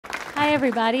Hi,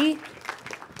 everybody.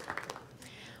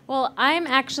 Well, I'm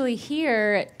actually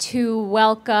here to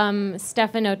welcome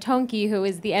Stefano Tonchi, who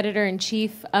is the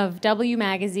editor-in-chief of W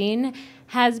Magazine,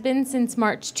 has been since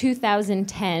March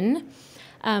 2010.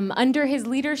 Under his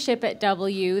leadership at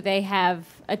W, they have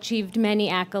achieved many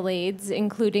accolades,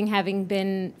 including having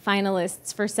been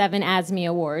finalists for 7 ASME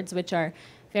Awards, which are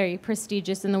very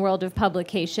prestigious in the world of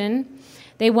publication.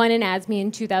 They won an ASME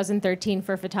in 2013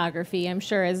 for photography. I'm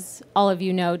sure, as all of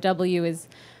you know, W is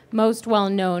most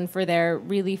well known for their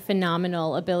really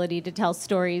phenomenal ability to tell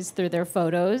stories through their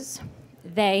photos.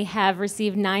 They have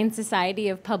received 9 Society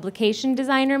of Publication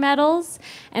Designer medals,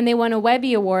 and they won a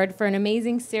Webby Award for an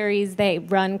amazing series they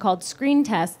run called Screen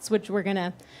Tests, which we're going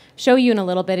to show you in a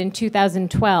little bit, in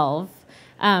 2012.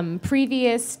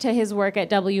 Previous to his work at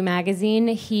W Magazine,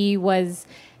 he was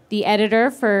the editor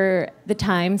for the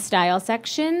Time Style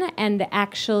section and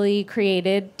actually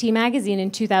created T Magazine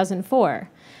in 2004.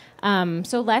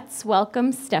 So let's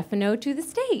welcome Stefano to the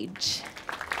stage.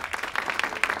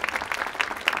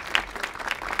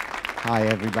 Hi,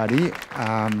 everybody,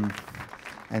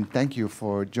 and thank you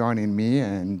for joining me,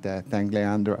 and thank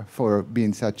Leandra for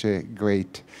being such a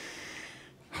great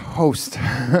host.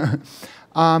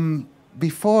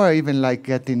 Before I even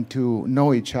getting to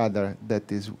know each other,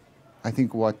 that is, I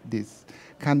think, what these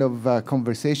kind of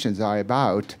conversations are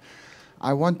about,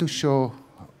 I want to show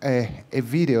a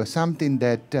video, something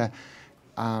that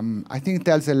I think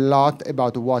tells a lot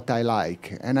about what I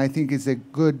like, and I think it's a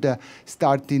good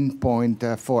starting point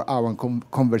for our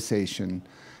conversation.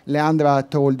 Leandra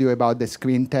told you about the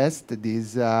screen test,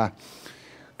 these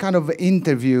kind of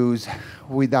interviews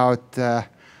without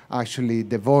actually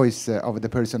the voice of the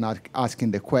person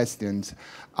asking the questions.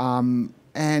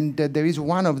 And there is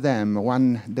one of them,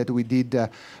 one that we did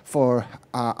for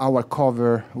our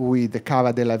cover with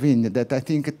Cara Delevingne, that I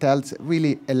think tells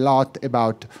really a lot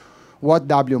about what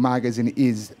W Magazine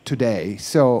is today.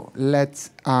 So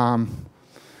let's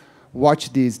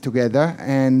watch these together,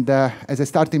 and as a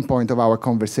starting point of our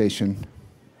conversation.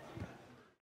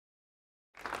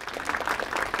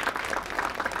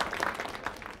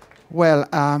 Well,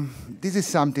 this is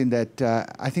something that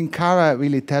I think Cara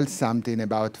really tells something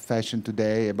about fashion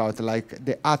today, about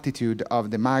the attitude of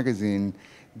the magazine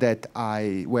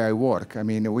where I work. I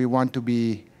mean, we want to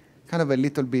be kind of a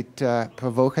little bit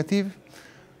provocative.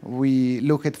 We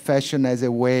look at fashion as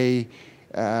a way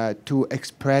to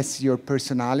express your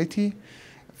personality.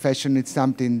 Fashion is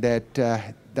something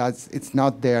that it's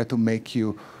not there to make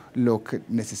you look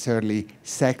necessarily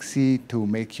sexy, to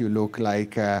make you look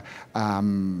like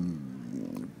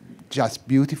just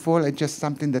beautiful. It's just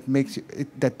something that makes you,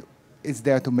 that is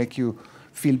there to make you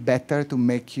feel better, to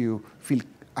make you feel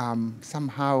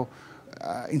somehow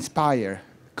inspired,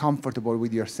 comfortable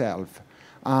with yourself.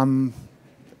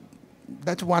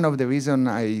 That's one of the reasons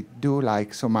I do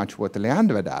like so much what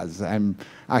Leandra does. I'm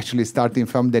actually starting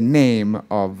from the name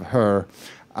of her,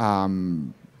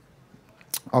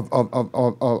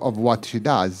 of what she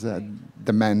does,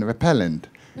 the Man Repellent.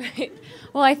 Right.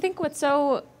 Well, I think what's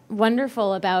so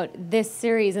wonderful about this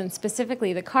series, and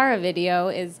specifically the Cara video,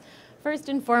 is first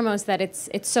and foremost that it's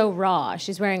so raw.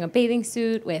 She's wearing a bathing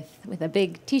suit with a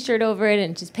big T-shirt over it,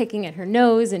 and she's picking at her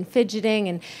nose and fidgeting,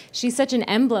 and she's such an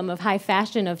emblem of high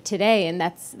fashion of today, and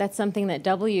that's something that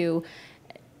W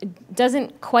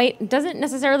doesn't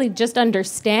necessarily just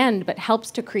understand, but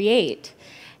helps to create.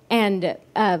 And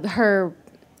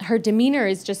her demeanor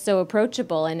is just so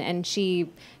approachable, and she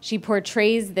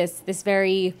portrays this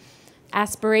very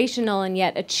aspirational and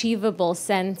yet achievable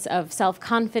sense of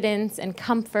self-confidence and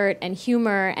comfort and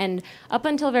humor. And up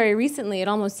until very recently, it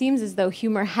almost seems as though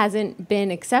humor hasn't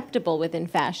been acceptable within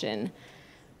fashion.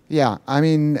 Yeah, I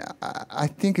mean, I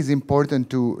think it's important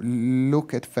to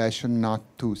look at fashion not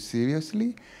too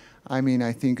seriously. I mean,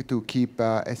 I think to keep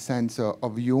a sense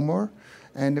of humor,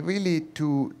 and really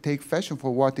to take fashion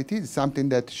for what it is, something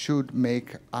that should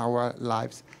make our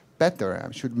lives better,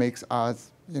 should make us,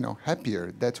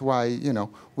 happier. That's why,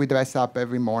 we dress up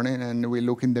every morning and we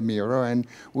look in the mirror and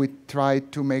we try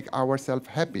to make ourselves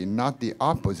happy, not the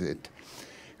opposite.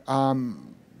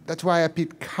 That's why I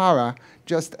picked Cara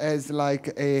just as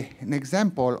an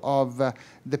example of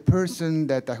the person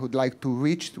that I would like to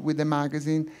reach with the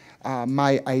magazine,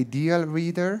 my ideal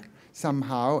reader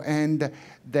somehow, and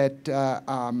that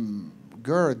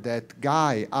girl, that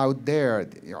guy out there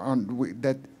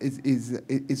that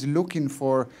is looking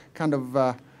for kind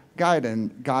of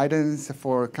guidance,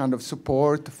 for kind of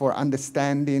support, for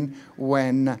understanding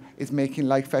when it's making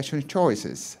fashion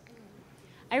choices.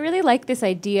 I really like this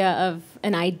idea of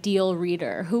an ideal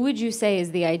reader. Who would you say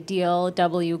is the ideal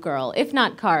W girl, if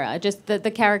not Cara? Just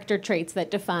the character traits that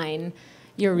define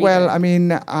your reader? Well, I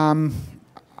mean,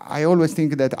 I always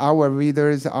think that our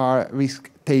readers are risk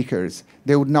takers.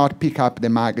 They would not pick up the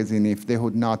magazine if they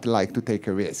would not like to take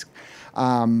a risk.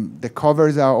 The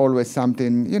covers are always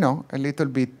something, you know, a little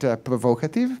bit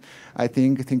provocative. I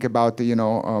think about, you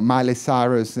know, Miley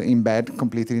Cyrus in bed,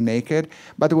 completely naked,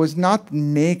 but it was not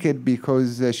naked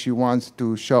because she wants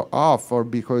to show off or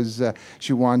because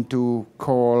she wants to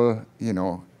call, you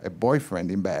know, a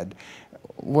boyfriend in bed.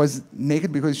 Was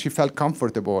naked because she felt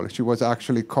comfortable. She was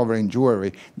actually covering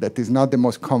jewelry. That is not the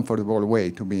most comfortable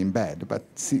way to be in bed, but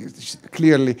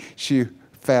clearly she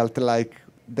felt like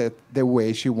that the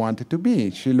way she wanted to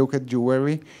be. She looked at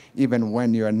jewelry, even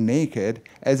when you are naked,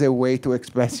 as a way to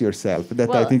express yourself. That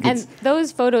well, I think and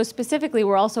those photos specifically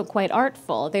were also quite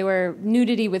artful. They were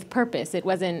nudity with purpose. It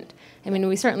wasn't, I mean,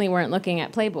 we certainly weren't looking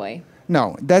at Playboy.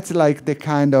 No, that's like the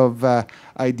kind of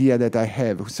idea that I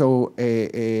have. So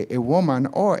a woman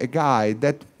or a guy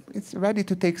that is ready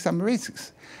to take some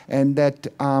risks and that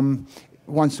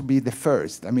wants to be the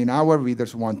first. I mean, our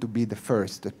readers want to be the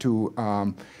first to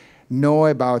know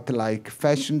about like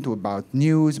fashion, to about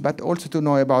news, but also to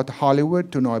know about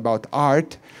Hollywood, to know about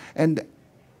art. And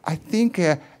I think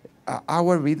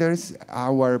our readers,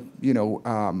 our, you know,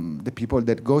 the people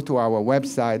that go to our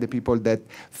website, the people that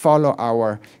follow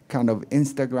our kind of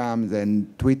Instagrams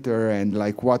and Twitter and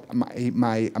like what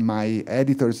my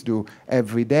editors do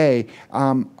every day,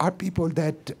 are people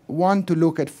that want to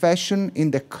look at fashion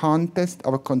in the context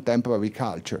of a contemporary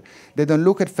culture. They don't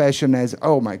look at fashion as,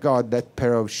 oh my God, that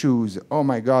pair of shoes, oh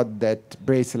my God, that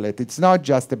bracelet. It's not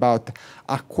just about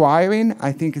acquiring.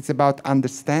 I think it's about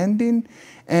understanding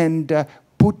and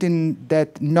putting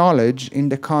that knowledge in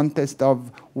the context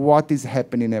of what is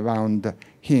happening around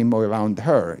him or around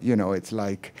her. You know, it's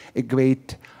like a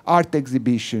great art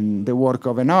exhibition, the work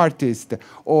of an artist,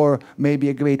 or maybe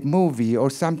a great movie, or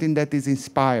something that is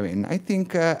inspiring. I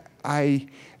think I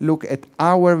look at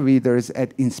our readers as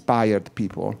inspired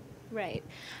people. Right.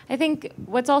 I think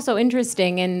what's also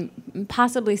interesting and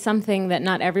possibly something that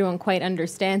not everyone quite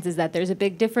understands is that there's a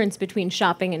big difference between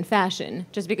shopping and fashion.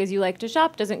 Just because you like to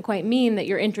shop doesn't quite mean that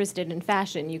you're interested in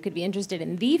fashion. You could be interested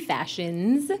in the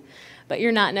fashions, but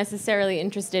you're not necessarily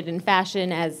interested in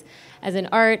fashion as an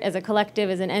art, as a collective,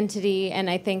 as an entity, and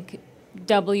I think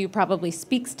W probably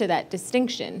speaks to that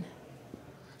distinction.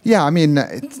 Yeah, I mean,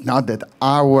 it's not that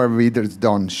our readers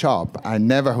don't shop. I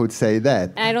never would say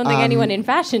that. I don't think anyone in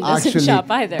fashion doesn't actually,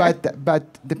 shop either.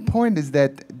 But the point is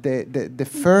that the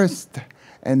first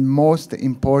and most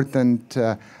important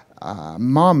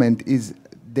moment is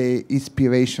the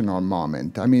inspirational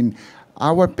moment. I mean,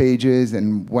 our pages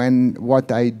and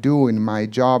what I do in my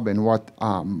job and what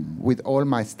with all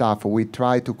my staff we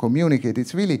try to communicate,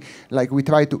 it's really like we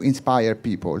try to inspire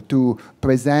people to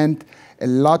present a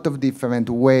lot of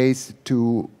different ways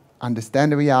to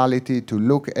understand reality, to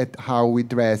look at how we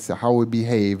dress, how we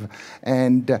behave,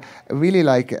 and really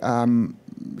like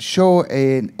show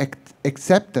an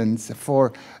acceptance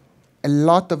for a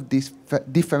lot of these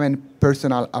different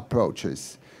personal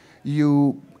approaches.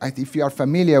 If you are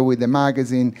familiar with the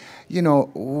magazine, you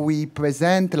know, we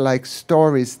present like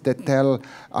stories that tell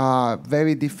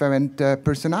very different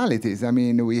personalities. I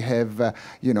mean, we have,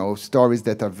 you know, stories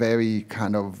that are very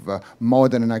kind of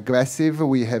modern and aggressive.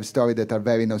 We have stories that are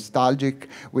very nostalgic.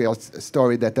 We have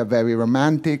stories that are very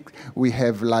romantic. We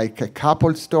have like a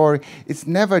couple story. It's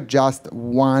never just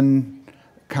one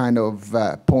kind of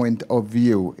point of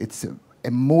view. It's a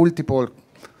multiple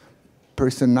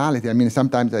personality. I mean,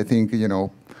 sometimes I think, you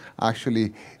know,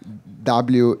 actually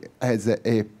W has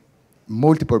a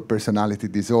multiple personality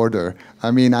disorder.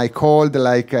 I mean, I called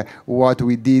like what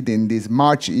we did in this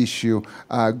March issue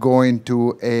going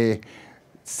to a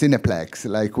Cineplex,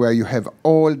 like where you have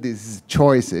all these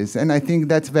choices. And I think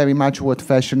that's very much what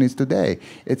fashion is today.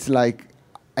 It's like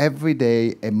every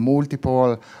day a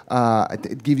multiple,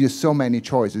 it gives you so many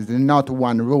choices. There's not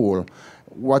one rule.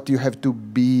 What you have to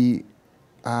be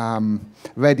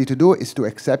ready to do is to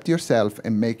accept yourself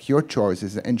and make your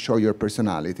choices and show your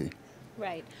personality.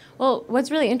 Right. Well, what's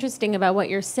really interesting about what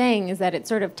you're saying is that it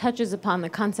sort of touches upon the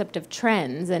concept of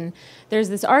trends. And there's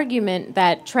this argument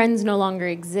that trends no longer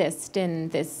exist in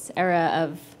this era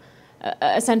of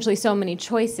essentially so many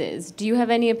choices. Do you have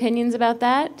any opinions about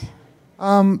that?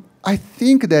 I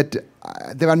think that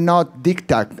there are not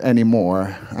diktat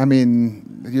anymore. I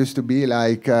mean, it used to be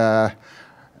like,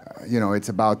 you know, it's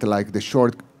about like the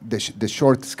short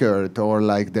skirt or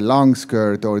like the long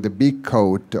skirt or the big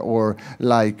coat or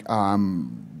like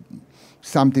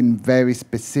something very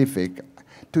specific.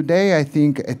 Today, I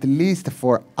think, at least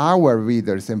for our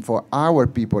readers and for our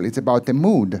people, it's about the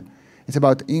mood. It's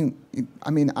about,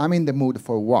 I mean, I'm in the mood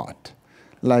for what?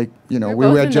 like, you know, we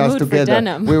were just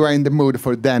together. We were in the mood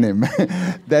for denim.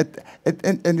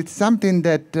 And it's something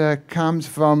that comes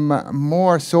from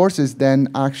more sources than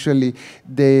actually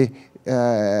the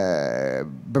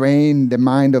brain, the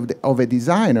mind of a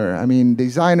designer. I mean,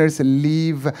 designers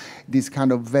live this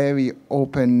kind of very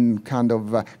open kind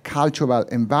of cultural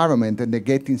environment, and they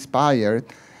get inspired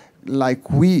like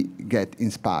we get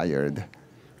inspired.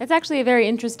 That's actually a very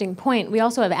interesting point. We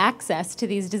also have access to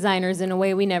these designers in a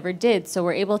way we never did, so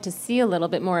we're able to see a little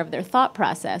bit more of their thought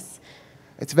process.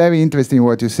 It's very interesting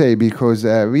what you say, because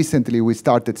recently we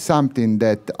started something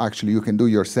that actually you can do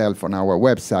yourself on our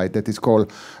website that is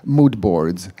called mood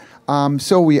boards.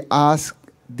 So we ask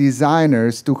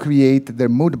designers to create their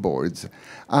mood boards.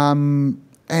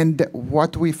 And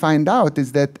what we find out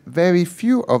is that very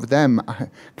few of them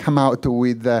come out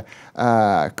with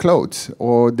clothes,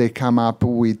 or they come up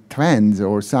with trends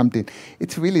or something.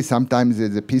 It's really sometimes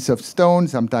it's a piece of stone,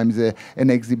 sometimes an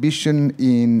exhibition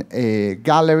in a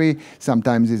gallery,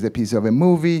 sometimes it's a piece of a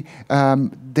movie.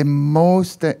 The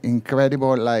most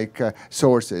incredible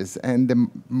sources and the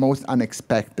most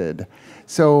unexpected.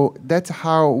 So that's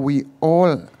how we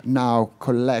all now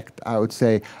collect, I would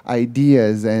say,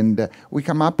 ideas, and we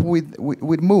come up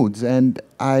with moods. And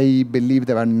I believe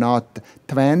there are not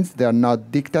trends, they are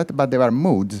not dictated, but there are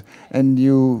moods. And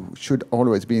you should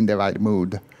always be in the right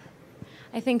mood.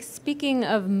 I think speaking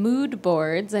of mood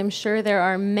boards, I'm sure there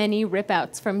are many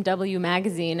rip-outs from W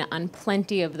Magazine on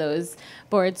plenty of those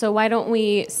boards. So why don't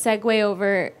we segue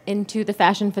over into the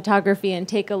fashion photography and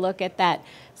take a look at that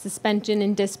suspension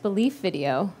and disbelief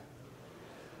video.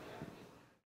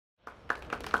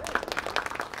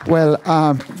 Well,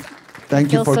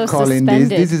 thank you for calling this.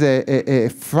 This is a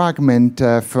fragment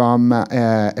from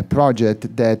a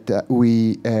project that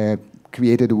we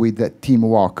created with Tim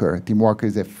Walker. Tim Walker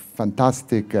is a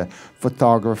fantastic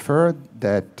photographer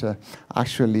that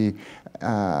actually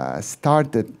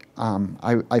started,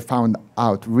 I found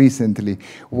out recently,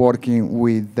 working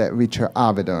with Richard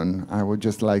Avedon. I was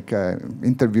just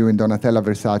interviewing Donatella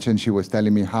Versace, and she was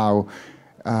telling me how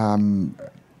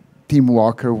Tim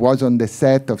Walker was on the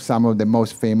set of some of the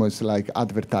most famous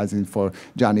advertising for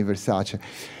Gianni Versace.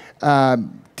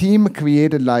 Tim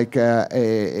created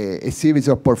a series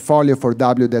of portfolio for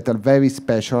W that are very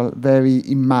special, very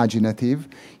imaginative.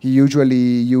 He usually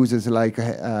uses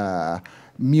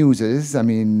muses. I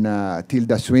mean,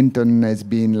 Tilda Swinton has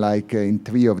been in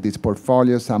 3 of these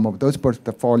portfolios. Some of those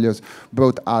portfolios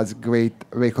brought us great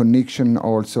recognition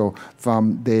also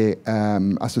from the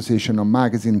Association of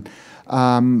Magazine.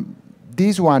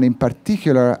 This one in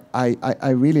particular, I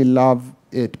really love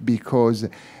it because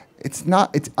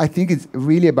I think it's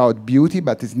really about beauty,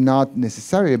 but it's not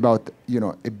necessarily about,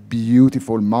 a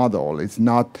beautiful model. It's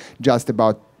not just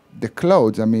about the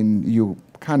clothes. I mean, you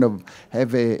kind of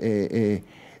have a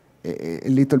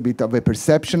little bit of a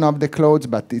perception of the clothes,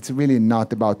 but it's really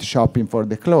not about shopping for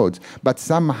the clothes. But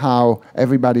somehow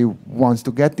everybody wants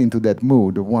to get into that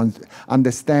mood, wants to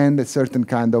understand a certain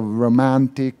kind of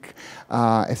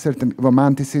a certain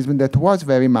romanticism that was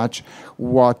very much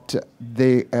what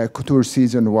the couture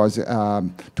season was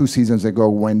 2 seasons ago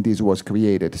when this was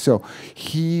created. So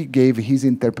he gave his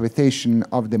interpretation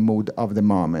of the mood of the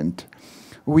moment.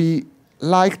 We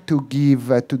like to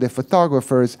give to the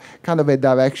photographers kind of a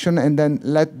direction and then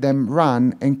let them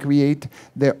run and create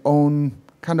their own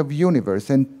kind of universe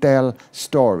and tell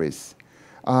stories.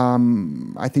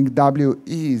 I think W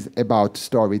is about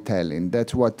storytelling.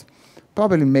 That's what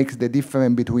probably makes the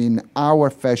difference between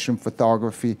our fashion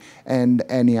photography and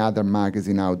any other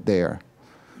magazine out there.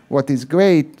 What is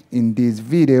great in this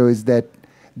video is that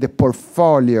the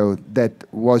portfolio that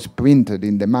was printed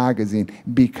in the magazine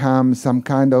becomes some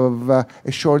kind of a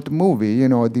short movie.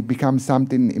 It becomes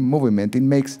something in movement. It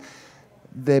makes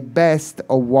the best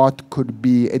of what could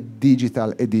be a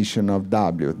digital edition of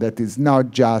W. That is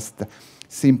not just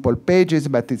simple pages,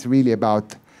 but it's really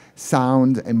about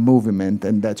sound and movement,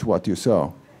 and that's what you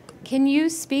saw. Can you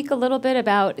speak a little bit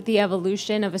about the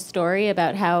evolution of a story,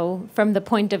 about how from the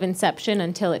point of inception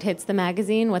until it hits the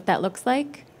magazine, what that looks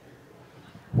like?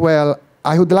 Well,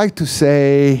 I would like to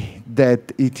say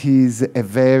that it is a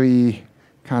very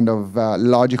kind of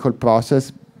logical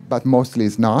process, but mostly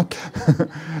it's not.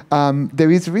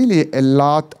 There is really a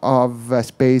lot of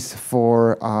space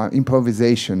for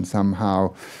improvisation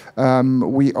somehow.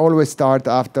 We always start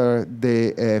after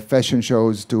the fashion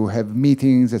shows to have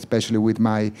meetings, especially with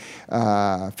my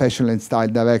fashion and style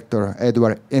director,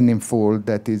 Edward Enninful,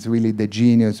 that is really the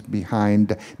genius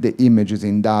behind the images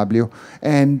in W.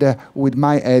 And with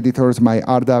my editors, my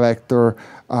art director,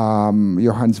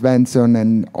 Johan Svensson,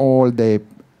 and all the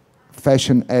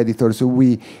fashion editors,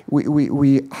 we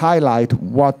highlight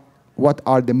what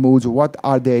are the moods, what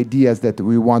are the ideas that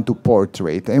we want to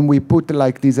portray. And we put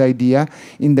like this idea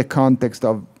in the context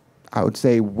of, I would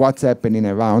say, what's happening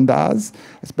around us,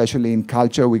 especially in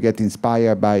culture. We get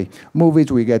inspired by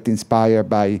movies, we get inspired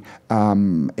by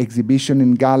exhibition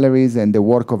in galleries and the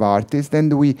work of artists,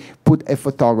 and we put a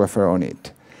photographer on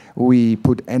it. We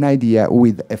put an idea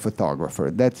with a photographer.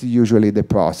 That's usually the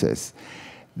process.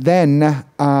 Then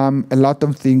a lot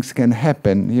of things can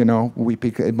happen. You know, we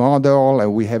pick a model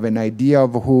and we have an idea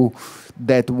of who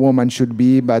that woman should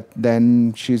be, but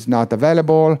then she's not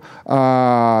available.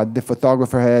 The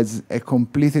photographer has a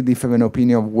completely different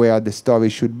opinion of where the story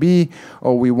should be,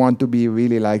 or we want to be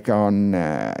really like on,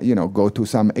 you know, go to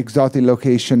some exotic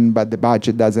location, but the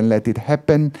budget doesn't let it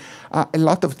happen. A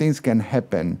lot of things can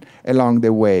happen along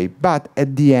the way, but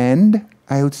at the end,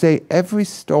 I would say every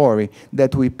story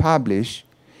that we publish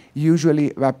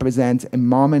usually represents a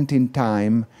moment in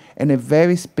time and a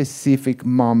very specific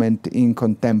moment in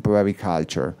contemporary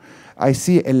culture. I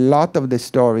see a lot of the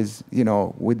stories, you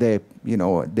know, with the, you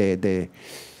know,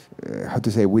 how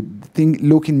to say,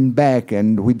 looking back,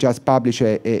 and we just published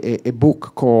a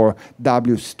book called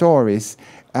W Stories.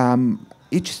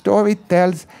 Each story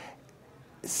tells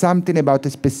something about a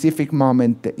specific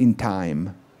moment in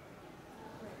time.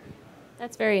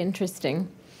 That's very interesting.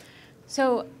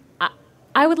 So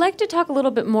I would like to talk a little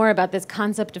bit more about this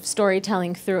concept of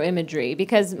storytelling through imagery,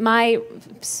 because my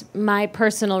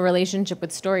personal relationship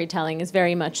with storytelling is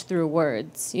very much through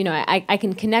words. You know, I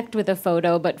can connect with a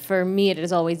photo, but for me it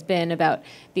has always been about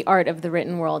the art of the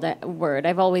written word.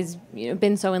 I've always, you know,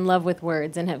 been so in love with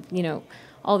words and have, you know,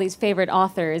 all these favorite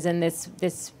authors, and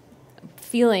this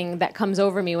feeling that comes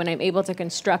over me when I'm able to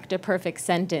construct a perfect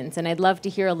sentence. And I'd love to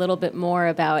hear a little bit more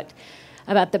about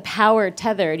the power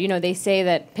tethered. You know, they say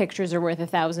that pictures are worth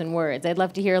 1,000 words. I'd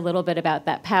love to hear a little bit about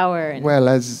that power. Well,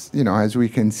 as you know, as we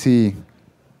can see,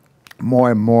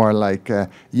 more and more like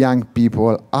young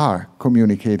people are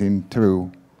communicating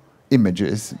through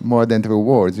images more than through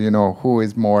words. You know, who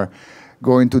is more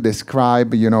going to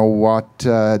describe, you know, what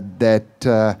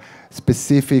that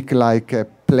specific like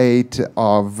plate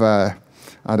of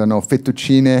I don't know,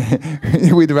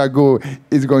 fettuccine with ragu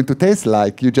is going to taste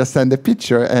like. You just send a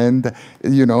picture and,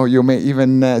 you know, you may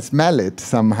even smell it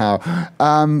somehow.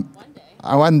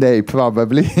 One day,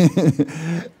 probably.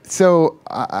 So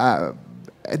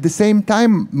at the same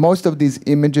time, most of these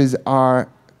images are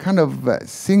kind of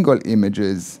single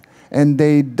images, and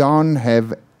they don't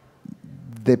have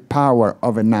the power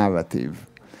of a narrative.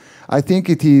 I think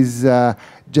it is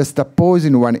just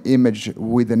opposing one image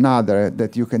with another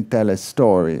that you can tell a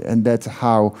story, and that's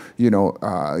how, you know,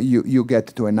 you get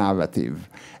to a narrative.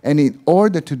 And in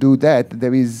order to do that,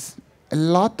 there is a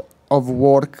lot of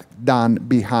work done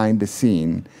behind the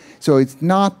scene. So it's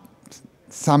not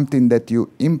something that you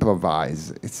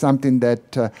improvise. It's something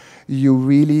that you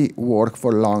really work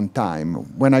for a long time.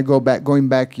 When I going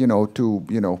back, you know, to,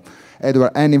 you know,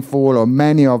 Edward Enninful or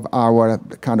many of our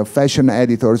kind of fashion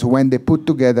editors, when they put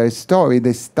together a story,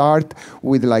 they start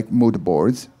with like mood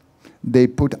boards. They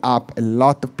put up a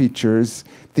lot of pictures,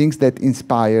 things that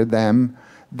inspire them.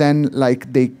 Then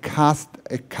like they cast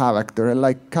a character,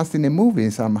 like casting a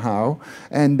movie somehow,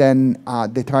 and then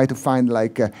they try to find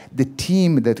like the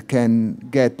team that can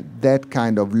get that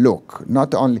kind of look.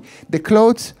 Not only the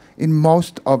clothes in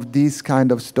most of these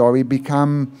kind of story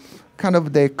become kind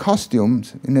of the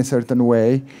costumes in a certain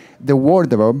way, the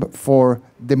wardrobe for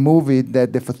the movie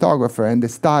that the photographer and the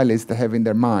stylist have in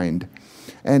their mind.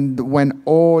 And when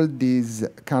all these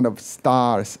kind of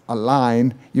stars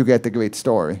align, you get a great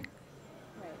story.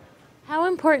 How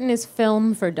important is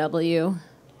film for W?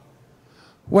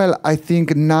 Well, I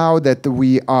think now that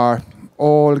we are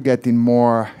all getting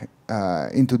more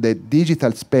into the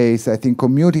digital space, I think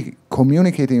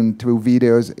communicating through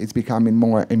videos is becoming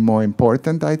more and more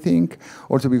important, I think.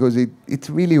 Also because it's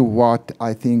really what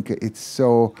I think it's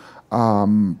so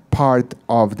part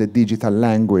of the digital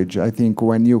language. I think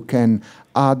when you can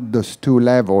add those two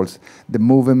levels, the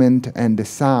movement and the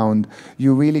sound,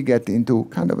 you really get into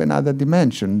kind of another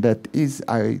dimension that is,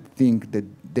 I think,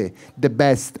 the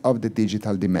best of the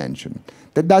digital dimension.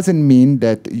 That doesn't mean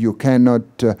that you cannot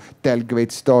tell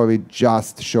great story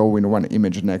just showing one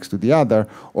image next to the other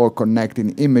or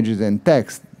connecting images and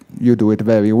text. You do it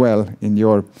very well in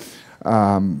your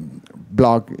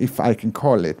blog, if I can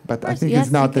call it. But I think yes,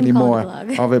 it's not anymore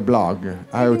of a blog.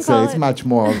 I would say it's much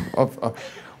more of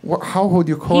how would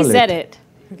you call it? He said it.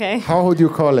 Okay. How would you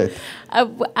call it?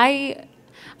 I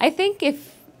think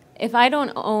if I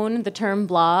don't own the term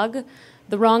blog,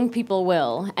 the wrong people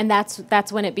will, and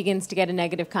that's when it begins to get a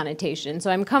negative connotation.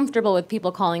 So I'm comfortable with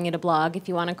people calling it a blog. If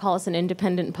you want to call us an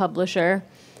independent publisher,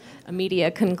 a media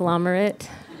conglomerate,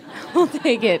 we'll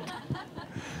take it.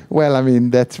 Well, I mean,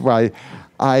 that's why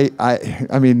I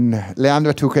mean,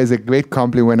 Leandra took as a great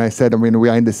compliment when I said, I mean, we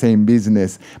are in the same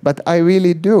business. But I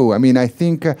really do. I mean, I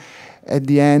think at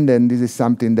the end, and this is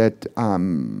something that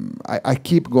I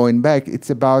keep going back,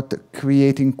 it's about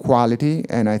creating quality.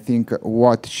 And I think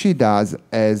what she does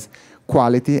is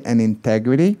quality and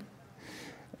integrity.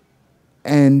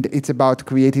 And it's about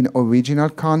creating original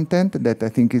content that I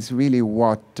think is really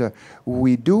what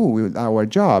we do with our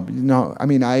job. You know, I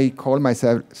mean, I call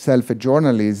myself a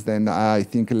journalist, and I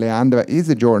think Leandra is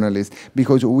a journalist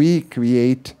because we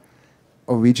create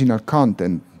original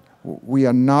content. We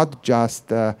are not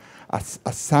just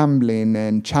assembling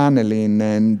and channeling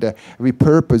and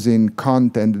repurposing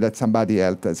content that somebody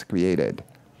else has created.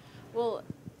 Well,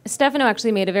 Stefano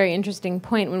actually made a very interesting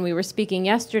point when we were speaking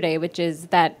yesterday, which is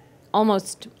that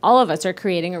almost all of us are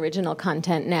creating original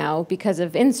content now because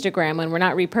of Instagram. When we're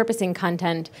not repurposing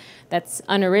content that's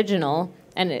unoriginal,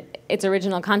 and it's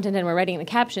original content and we're writing the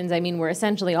captions, I mean, we're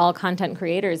essentially all content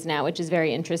creators now, which is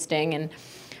very interesting. And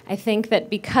I think that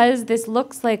because this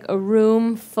looks like a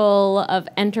room full of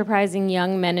enterprising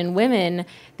young men and women,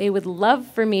 they would love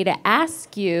for me to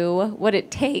ask you what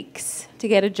it takes to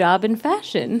get a job in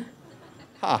fashion.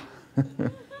 Ha.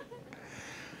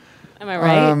 Am I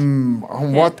right?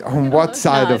 On what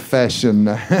side of fashion?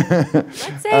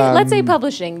 Let's say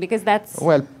publishing, because that's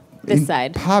this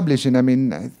side. Publishing, I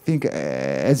mean, I think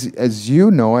as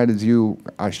you know, and as you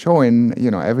are showing,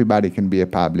 you know, everybody can be a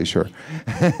publisher.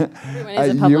 Everyone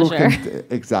is a publisher.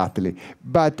 Exactly.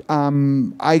 But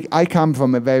I come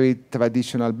from a very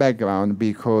traditional background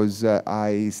because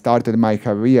I started my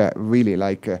career really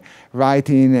like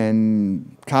writing and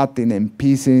cutting and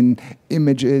piecing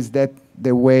images that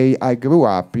the way I grew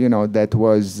up, you know, that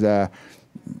was,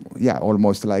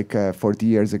 almost like 40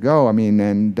 years ago. I mean,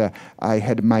 and I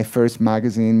had my first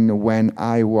magazine when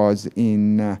I was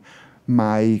in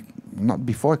not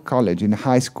before college, in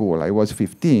high school. I was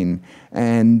 15.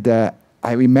 And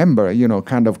I remember, you know,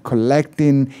 kind of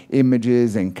collecting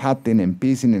images and cutting and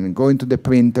piecing and going to the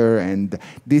printer and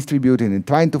distributing and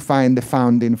trying to find the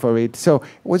funding for it. So it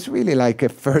was really like a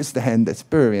first-hand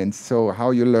experience. So how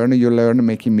you learn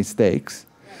making mistakes,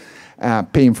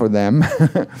 paying for them,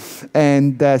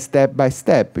 and step by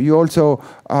step. You also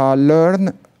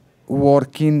learn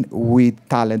working with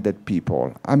talented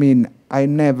people. I mean, I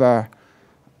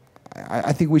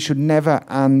think we should never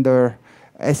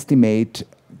underestimate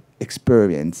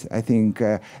experience. I think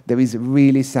there is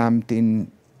really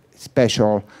something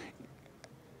special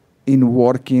in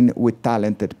working with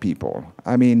talented people.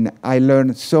 I mean, I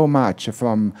learned so much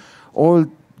from all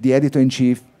the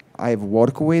editor-in-chief I've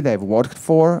worked with, I've worked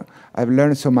for. I've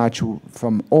learned so much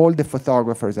from all the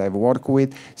photographers I've worked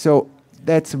with. So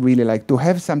that's really like to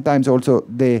have sometimes also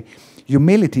the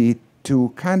humility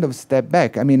to kind of step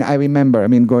back. I mean, I remember,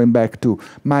 going back to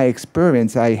my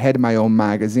experience, I had my own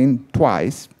magazine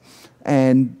twice,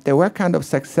 and they were kind of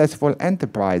successful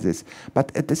enterprises.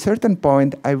 But at a certain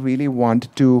point, I really want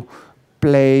to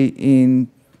play in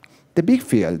the big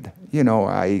field. You know,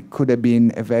 I could have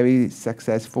been a very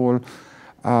successful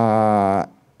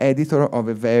editor of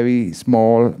a very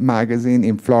small magazine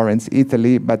in Florence,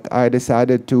 Italy, but I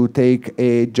decided to take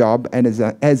a job as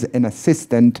an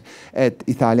assistant at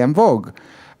Italian Vogue.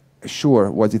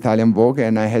 Sure, was Italian Vogue,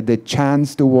 and I had the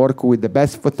chance to work with the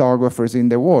best photographers in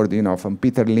the world, you know, from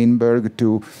Peter Lindbergh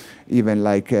to even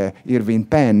like Irving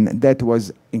Penn. That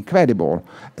was incredible.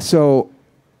 So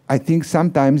I think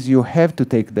sometimes you have to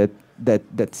take that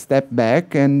step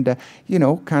back and, you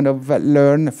know, kind of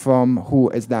learn from who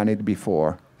has done it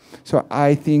before. So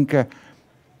I think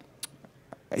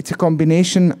it's a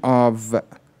combination of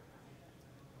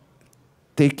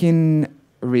taking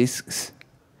risks,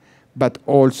 but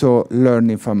also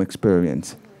learning from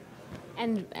experience.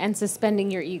 And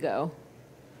suspending your ego.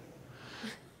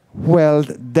 Well,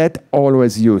 that's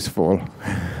always useful.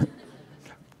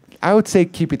 I would say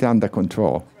keep it under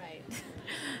control.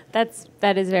 Right.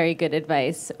 That is very good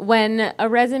advice. When a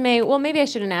resume, well, maybe I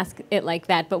shouldn't ask it like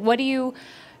that, but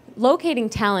locating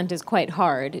talent is quite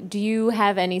hard. Do you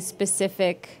have any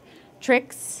specific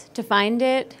tricks to find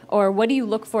it, or what do you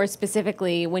look for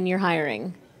specifically when you're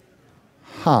hiring?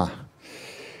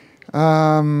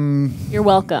 You're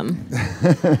welcome.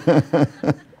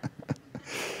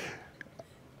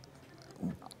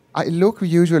 I look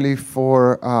usually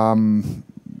for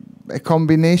a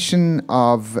combination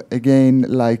of, again,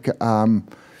 like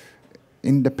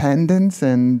independence,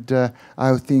 and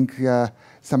I think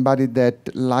somebody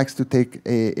that likes to take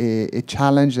a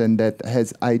challenge and that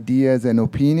has ideas and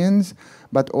opinions,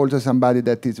 but also somebody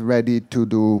that is ready to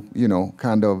do,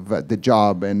 kind of the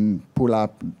job and pull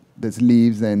up the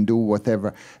sleeves and do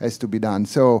whatever has to be done.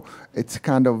 So it's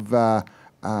kind of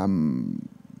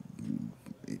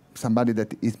somebody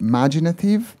that is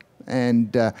imaginative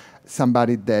and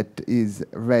somebody that is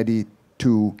ready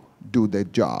to do the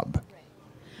job.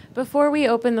 Before we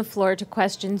open the floor to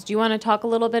questions, do you want to talk a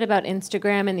little bit about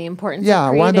Instagram and the importance of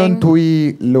creating? Why don't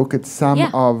we look at some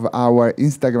of our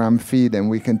Instagram feed and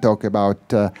we can talk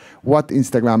about what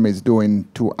Instagram is doing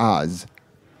to us.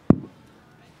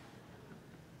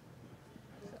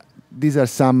 These are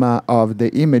some of the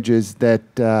images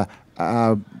that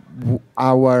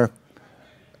our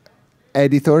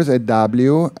editors at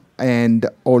W and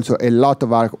also a lot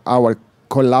of our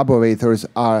collaborators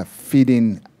are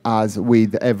feeding us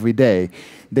with every day.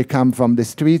 They come from the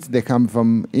streets, they come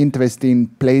from interesting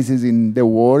places in the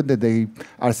world. They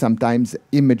are sometimes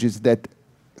images that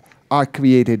are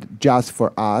created just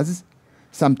for us.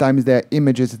 Sometimes they're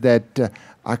images that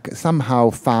are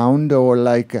somehow found or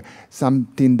like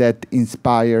something that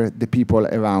inspire the people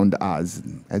around us.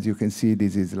 As you can see,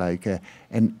 this is like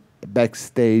an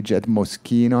backstage at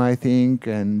Moschino, I think,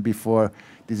 and before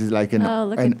this is like an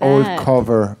old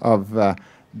cover of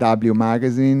W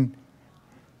magazine.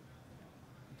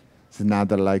 It's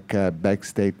another like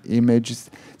backstage image.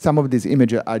 Some of these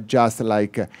images are just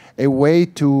like a way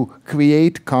to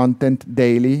create content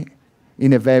daily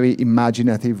in a very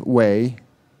imaginative way.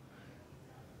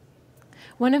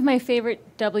 One of my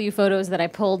favorite W photos that I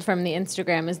pulled from the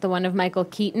Instagram is the one of Michael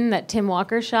Keaton that Tim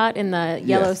Walker shot in the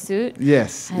yellow suit.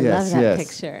 Yes, I love that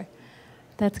picture.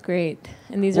 That's great.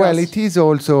 And these well, it is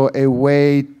also a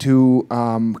way to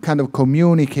kind of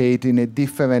communicate in a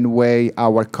different way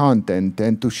our content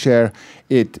and to share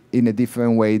it in a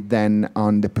different way than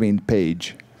on the print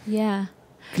page. Yeah.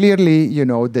 Clearly,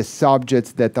 the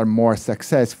subjects that are more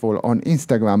successful on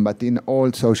Instagram, but in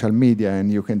all social media, and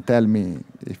you can tell me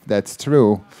if that's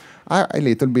true, are a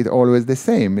little bit always the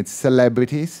same. It's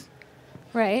celebrities.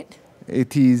 Right.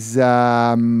 It is,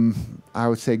 I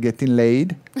would say, getting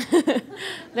laid.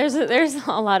 There's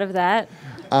a lot of that.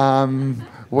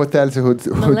 What else would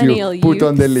you put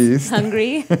on the list?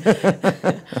 Hungry.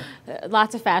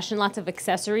 Lots of fashion, lots of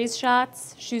accessories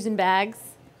shots, shoes and bags.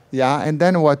 Yeah, and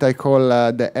then what I call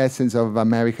the essence of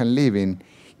American living,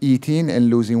 eating and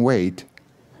losing weight.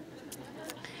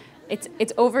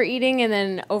 It's overeating and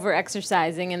then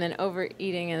over-exercising and then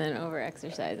overeating and then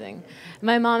over-exercising.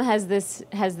 My mom has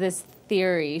this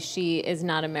theory, she is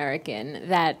not American,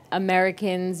 that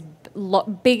Americans'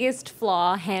 biggest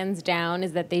flaw, hands down,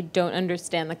 is that they don't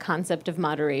understand the concept of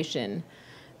moderation.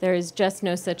 There is just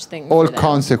no such thing. All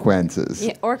consequences.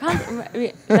 Yeah,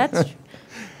 that's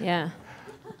yeah.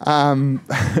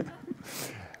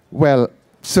 Well,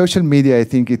 social media, I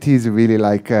think it is really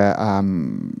like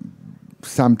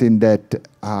something that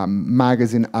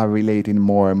magazines are relating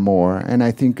more and more. And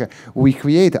I think we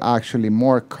create actually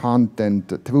more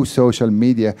content through social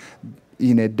media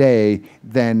in a day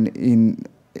than in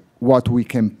what we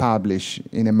can publish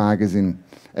in a magazine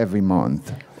every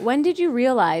month. When did you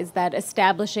realize that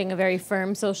establishing a very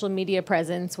firm social media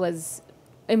presence was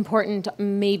important,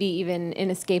 maybe even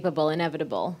inescapable,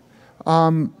 inevitable?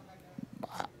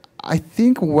 I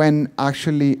think when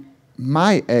actually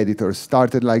my editors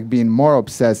started like being more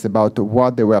obsessed about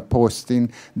what they were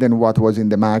posting than what was in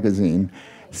the magazine.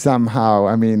 Somehow,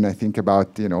 I mean, I think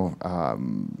about,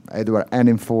 Edward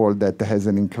Annenfold that has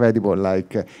an incredible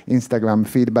Instagram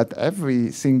feed, but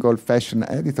every single fashion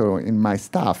editor in my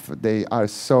staff, they are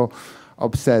so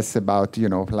obsessed about,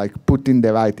 putting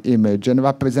the right image and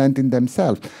representing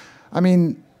themselves. I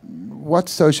mean, what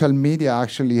social media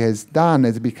actually has done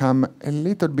has become a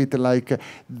little bit like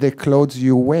the clothes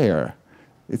you wear.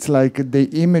 It's like the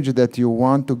image that you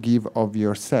want to give of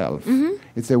yourself. Mm-hmm.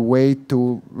 It's a way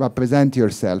to represent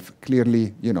yourself.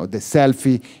 Clearly, the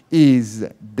selfie is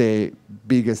the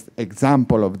biggest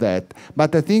example of that.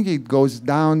 But I think it goes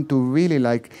down to really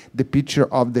like the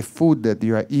picture of the food that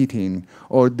you are eating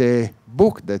or the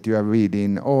book that you are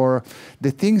reading or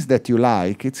the things that you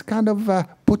like. It's kind of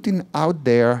putting out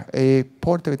there a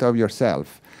portrait of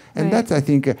yourself. And right. That's, I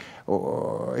think,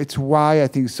 it's why I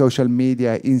think social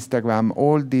media, Instagram,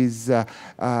 all these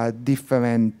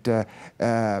different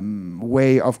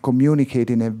way of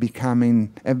communicating have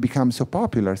become so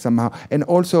popular somehow. And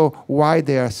also why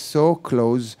they are so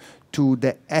close to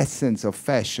the essence of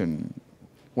fashion.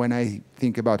 When I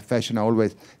think about fashion, I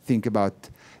always think about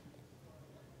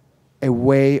a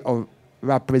way of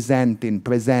representing,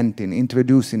 presenting,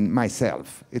 introducing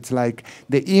myself. It's like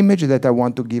the image that I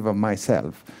want to give of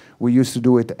myself. We used to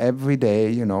do it every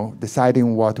day, you know,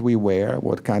 deciding what we wear,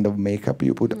 what kind of makeup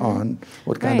you put on,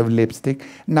 what kind of lipstick.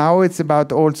 Now it's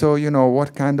about also, you know,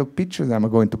 what kind of pictures am I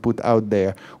going to put out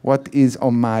there? What is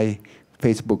on my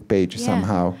Facebook page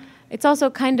somehow? It's also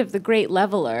kind of the great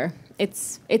leveler.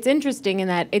 It's interesting in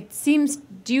that it seems,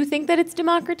 do you think that it's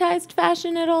democratized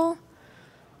fashion at all?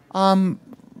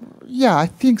 Yeah, I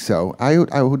think so.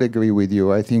 I would agree with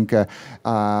you. I think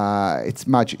it's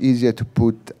much easier to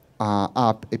put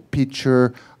up a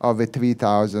picture of a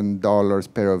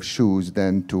 $3,000 pair of shoes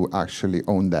than to actually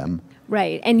own them.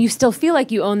 Right, and you still feel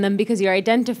like you own them because you're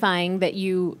identifying that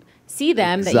you see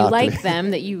them, that you like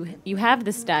them, that you have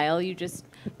the style, you just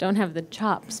don't have the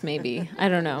chops, maybe. I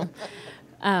don't know.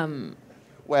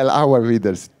 Well, our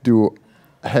readers do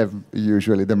have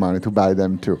usually the money to buy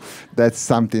them too. That's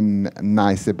something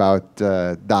nice about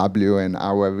W and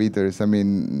our readers. I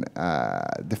mean,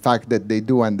 the fact that they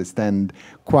do understand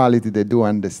quality, they do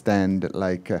understand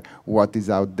like what is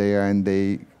out there, and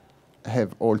they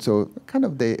have also kind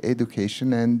of the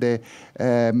education and the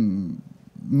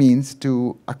means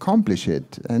to accomplish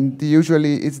it. And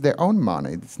usually it's their own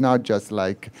money. It's not just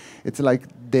like, it's like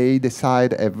they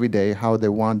decide every day how they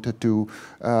want to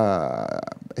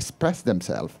express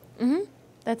themselves. Mm-hmm.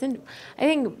 I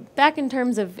think back in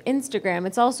terms of Instagram,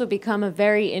 it's also become a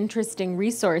very interesting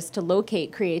resource to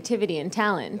locate creativity and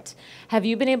talent. Have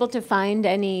you been able to find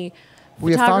any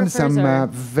we have found some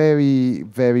very,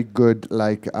 very good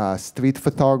like street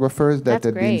photographers that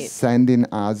have been sending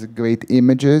us great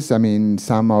images. I mean,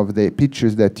 some of the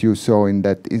pictures that you saw in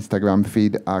that Instagram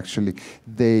feed, actually,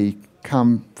 they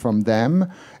come from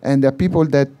them. And there are people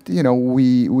that, you know,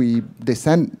 they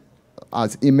send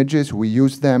us images, we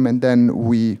use them, and then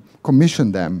we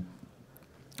commission them.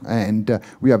 And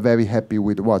we are very happy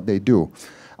with what they do.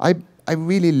 I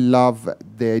really love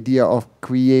the idea of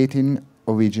creating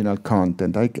original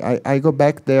content. I go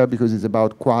back there because it's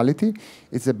about quality,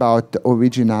 it's about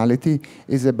originality,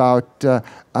 it's about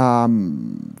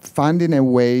finding a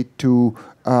way to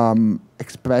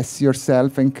express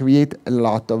yourself and create a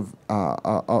lot of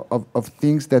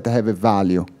things that have a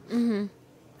value. Mm-hmm.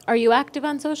 Are you active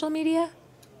on social media?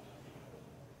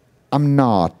 I'm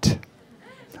not.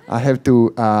 I have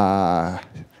to...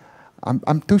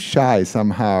 I'm too shy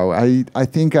somehow. I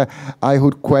think I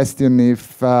would question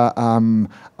if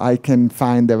I can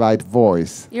find the right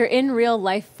voice. Your in real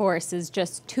life force is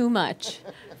just too much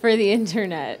for the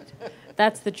internet.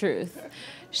 That's the truth.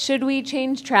 Should we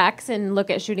change tracks and look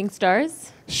at shooting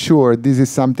stars? Sure. This is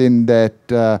something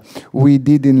that we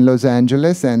did in Los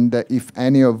Angeles, and if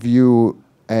any of you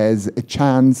has a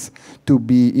chance to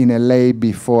be in LA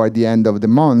before the end of the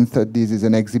month, this is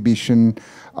an exhibition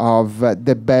of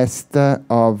the best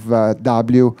of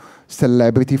W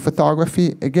celebrity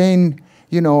photography. Again,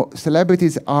 you know,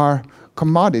 celebrities are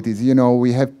commodities. You know,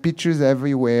 we have pictures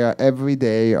everywhere, every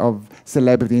day of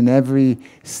celebrity in every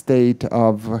state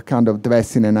of kind of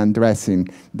dressing and undressing.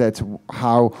 That's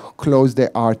how close they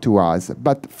are to us.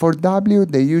 But for W,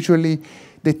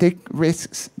 they take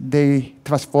risks, they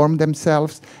transform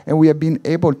themselves, and we have been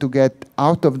able to get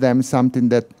out of them something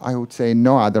that I would say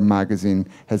no other magazine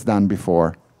has done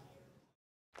before.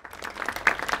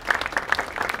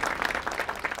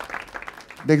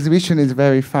 The exhibition is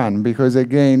very fun because,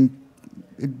 again,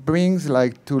 it brings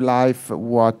like to life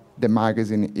what the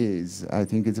magazine is. I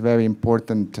think it's very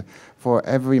important for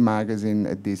every magazine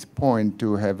at this point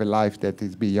to have a life that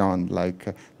is beyond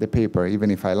like the paper,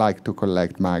 even if I like to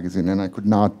collect magazine, and I could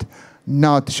not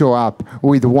show up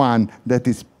with one that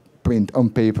is print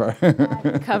on paper.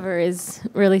 The cover is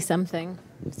really something.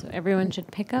 So everyone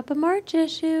should pick up a March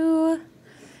issue.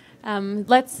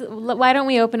 Why don't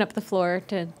we open up the floor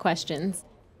to questions?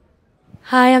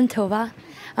 Hi, I'm Tova.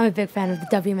 I'm a big fan of the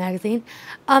W magazine.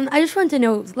 I just wanted to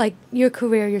know, like, your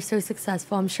career, you're so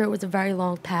successful. I'm sure it was a very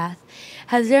long path.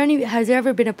 Has there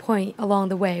ever been a point along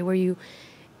the way where you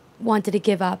wanted to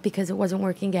give up because it wasn't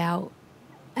working out?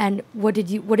 And what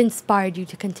inspired you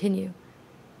to continue?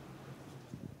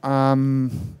 I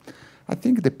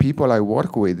think the people I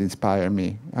work with inspire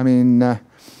me. I mean,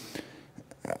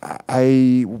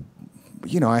 I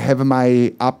have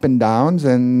my up and downs,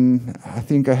 and I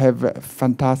think I have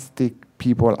fantastic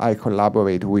people I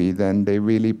collaborate with, and they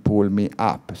really pull me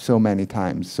up so many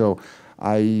times. So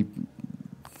I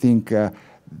think the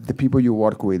people you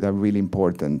work with are really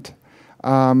important.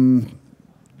 There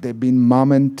have been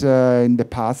moments in the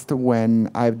past when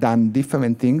I've done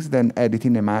different things than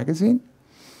editing a magazine.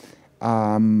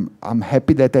 I'm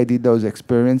happy that I did those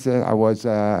experiences. I was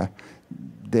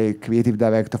the creative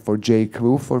director for J.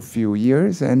 Crew for a few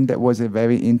years, and that was a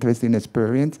very interesting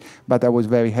experience. But I was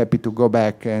very happy to go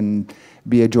back and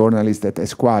be a journalist at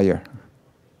Esquire.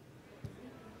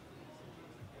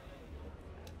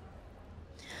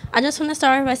 I just want to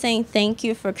start by saying thank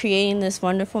you for creating this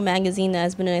wonderful magazine that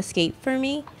has been an escape for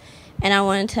me. And I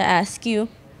wanted to ask you,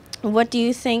 what do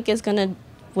you think is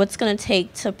what's gonna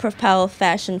take to propel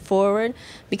fashion forward?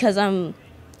 Because I'm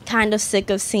kind of sick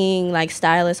of seeing like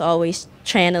stylists always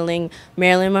channeling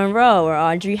Marilyn Monroe or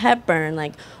Audrey Hepburn.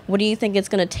 Like, what do you think it's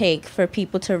gonna take for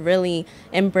people to really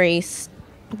embrace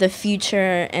the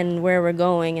future and where we're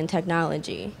going in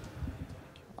technology?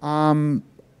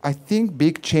 I think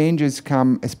big changes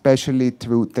come especially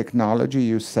through technology.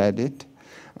 You said it.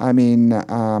 I mean,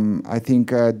 I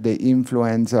think the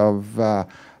influence of what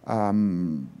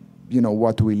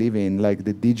we live in, like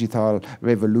the digital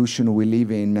revolution we live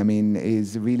in, I mean,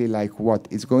 is really like what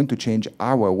is going to change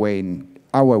our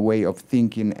way of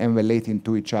thinking and relating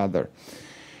to each other.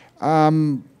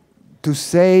 To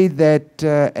say that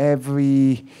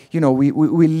we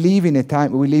live in a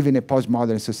time, we live in a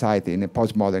postmodern society, in a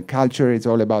postmodern culture. It's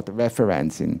all about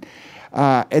referencing.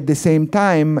 At the same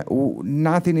time,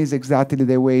 nothing is exactly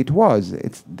the way it was.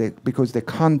 Because the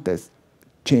context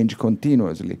change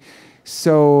continuously.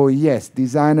 So yes,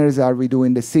 designers are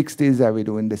redoing the 60s, are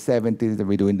redoing the 70s, are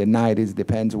redoing the 90s,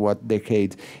 depends what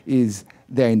decade is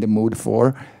they're in the mood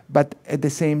for. But at the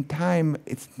same time,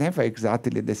 it's never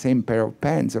exactly the same pair of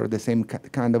pants or the same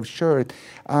kind of shirt.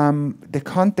 The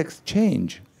context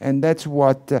change, and that's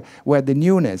where the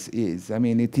newness is. I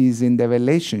mean, it is in the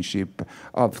relationship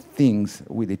of things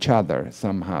with each other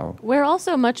somehow. We're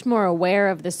also much more aware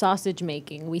of the sausage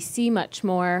making. We see much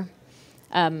more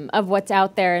of what's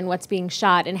out there and what's being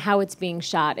shot and how it's being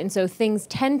shot. And so things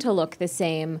tend to look the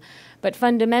same, but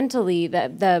fundamentally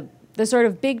the sort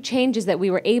of big changes that we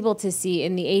were able to see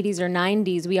in the 80s or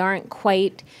 90s, we aren't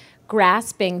quite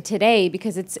grasping today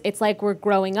because it's like we're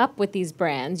growing up with these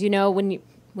brands. You know, when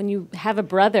you have a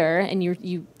brother and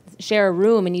you share a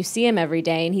room and you see him every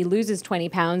day and he loses 20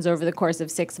 pounds over the course of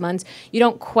 6 months, you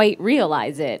don't quite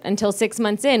realize it until 6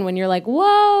 months in when you're like,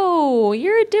 whoa,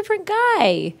 you're a different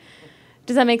guy.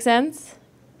 Does that make sense?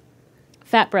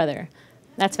 Fat brother.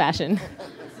 That's fashion.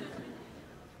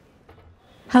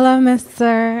 Hello,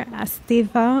 Mr.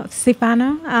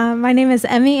 Stefano. My name is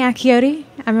Emmy Acchioti.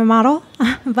 I'm a model,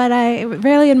 but I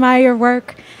really admire your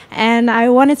work. And I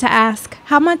wanted to ask,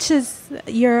 how much is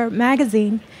your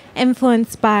magazine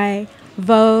influenced by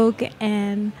Vogue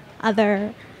and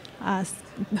other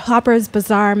Harper's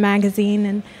Bazaar magazine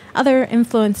and other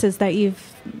influences that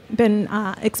you've been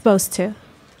exposed to?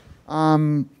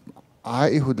 I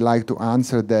would like to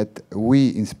answer that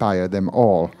we inspire them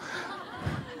all.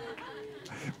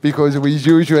 Because we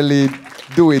usually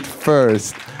do it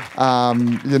first. We are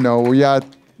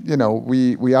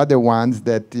the ones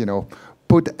that,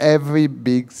 put every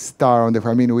big star on the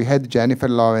front. I mean, we had Jennifer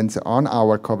Lawrence on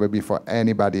our cover before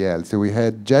anybody else. We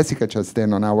had Jessica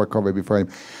Chastain on our cover before him.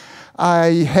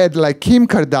 I had like Kim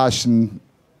Kardashian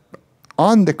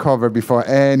on the cover before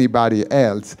anybody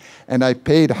else, and I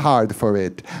paid hard for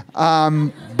it.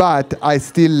 But I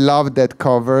still love that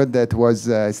cover. That was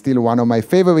still one of my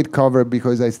favorite covers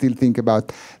because I still think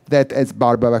about that as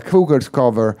Barbara Kruger's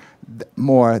cover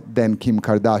more than Kim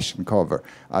Kardashian cover.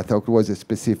 I thought it was a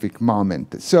specific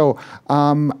moment. So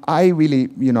I really,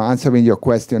 answering your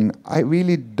question, I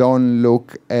really don't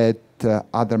look at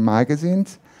other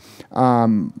magazines.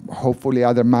 Hopefully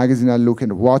other magazines are looking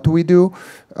at what we do.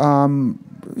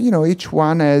 Each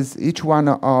one of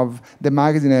the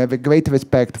magazines have a great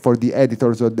respect for the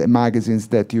editors of the magazines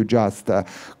that you just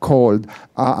called.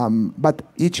 But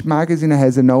each magazine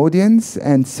has an audience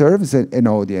and serves an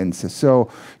audience. So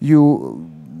you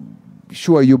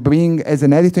bring, as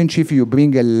an editor-in-chief, you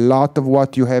bring a lot of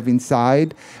what you have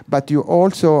inside, but you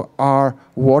also are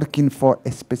working for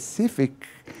a specific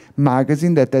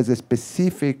magazine that has a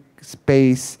specific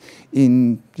space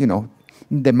in,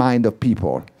 the mind of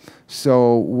people.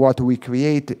 So what we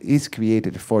create is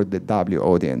created for the W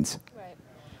audience. Right.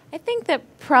 I think that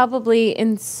probably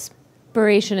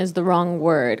inspiration is the wrong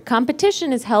word.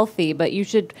 Competition is healthy, but you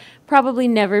should probably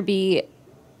never be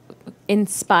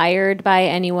inspired by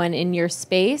anyone in your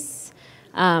space.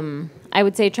 I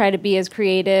would say try to be as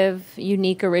creative,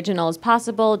 unique, original as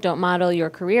possible. Don't model your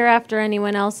career after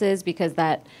anyone else's because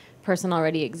that person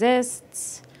already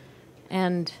exists.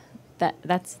 And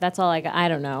that's all I got. I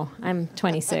don't know. I'm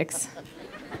 26.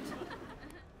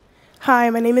 Hi,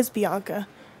 my name is Bianca.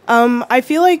 I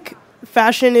feel like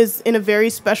fashion is in a very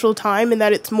special time in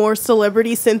that it's more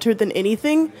celebrity-centered than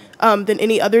anything, than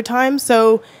any other time.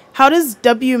 So how does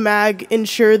W Mag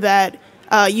ensure that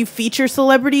you feature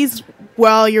celebrities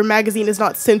while your magazine is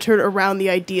not centered around the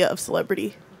idea of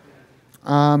celebrity?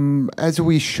 As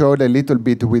we showed a little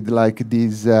bit with like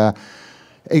this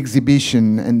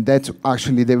exhibition, and that's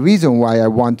actually the reason why I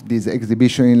want this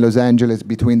exhibition in Los Angeles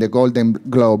between the Golden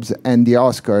Globes and the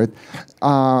Oscars,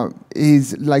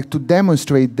 is like to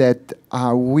demonstrate that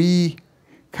we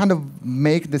kind of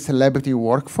make the celebrity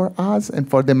work for us and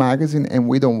for the magazine, and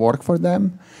we don't work for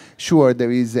them. Sure,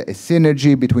 there is a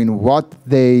synergy between what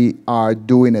they are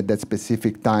doing at that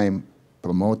specific time,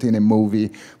 promoting a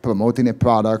movie, promoting a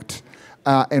product,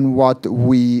 and what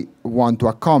we want to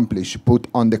accomplish, put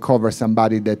on the cover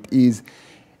somebody that is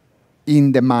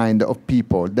in the mind of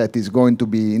people, that is going to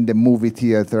be in the movie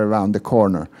theater around the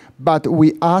corner. But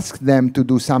we ask them to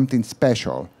do something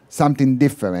special, something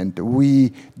different.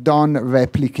 We don't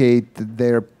replicate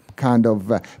their kind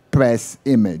of press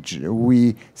image.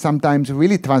 We sometimes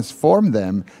really transform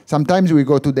them. Sometimes we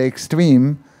go to the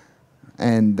extreme,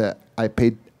 and I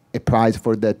paid a prize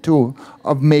for that too,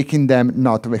 of making them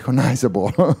not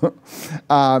recognizable.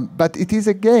 But it is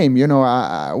a game, you know.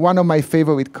 One of my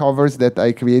favorite covers that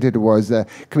I created was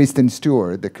Kristen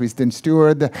Stewart. The Kristen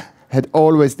Stewart had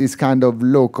always this kind of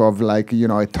look of like, you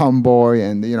know, a tomboy,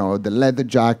 and, you know, the leather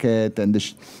jacket and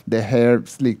the hair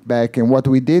slicked back. And what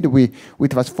we did, we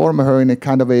transformed her in a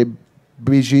kind of a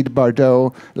Brigitte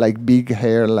Bardot, like big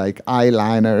hair, like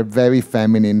eyeliner, very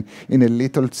feminine, in a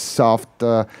little soft,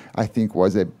 I think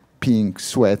was a pink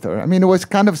sweater. I mean, it was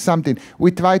kind of something.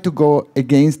 We try to go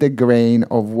against the grain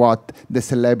of what the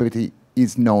celebrity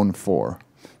is known for.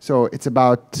 So it's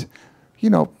about,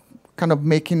 you know, kind of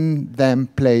making them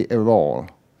play a role.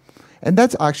 And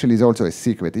that actually is also a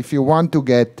secret. If you want to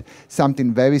get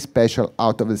something very special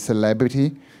out of a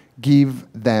celebrity, give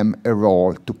them a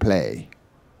role to play.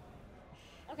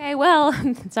 Okay, well,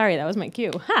 sorry, that was my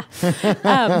cue.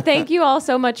 Thank you all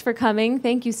so much for coming.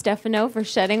 Thank you, Stefano, for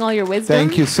shedding all your wisdom.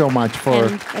 Thank you so much for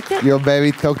your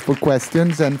very thoughtful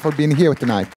questions and for being here tonight.